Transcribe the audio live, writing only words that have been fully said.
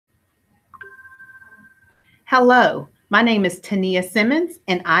Hello, my name is Tania Simmons,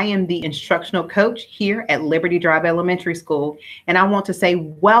 and I am the instructional coach here at Liberty Drive Elementary School. And I want to say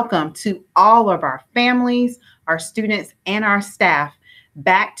welcome to all of our families, our students, and our staff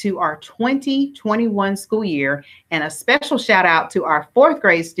back to our 2021 school year, and a special shout out to our fourth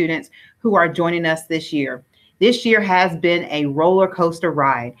grade students who are joining us this year. This year has been a roller coaster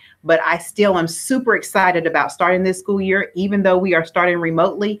ride, but I still am super excited about starting this school year, even though we are starting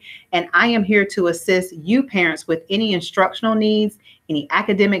remotely. And I am here to assist you parents with any instructional needs, any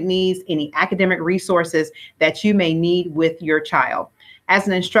academic needs, any academic resources that you may need with your child. As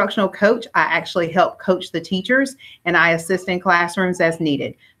an instructional coach, I actually help coach the teachers and I assist in classrooms as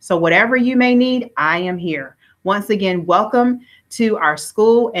needed. So whatever you may need, I am here. Once again, welcome to our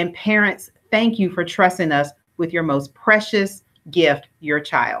school, and parents, thank you for trusting us with your most precious gift, your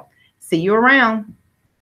child. See you around.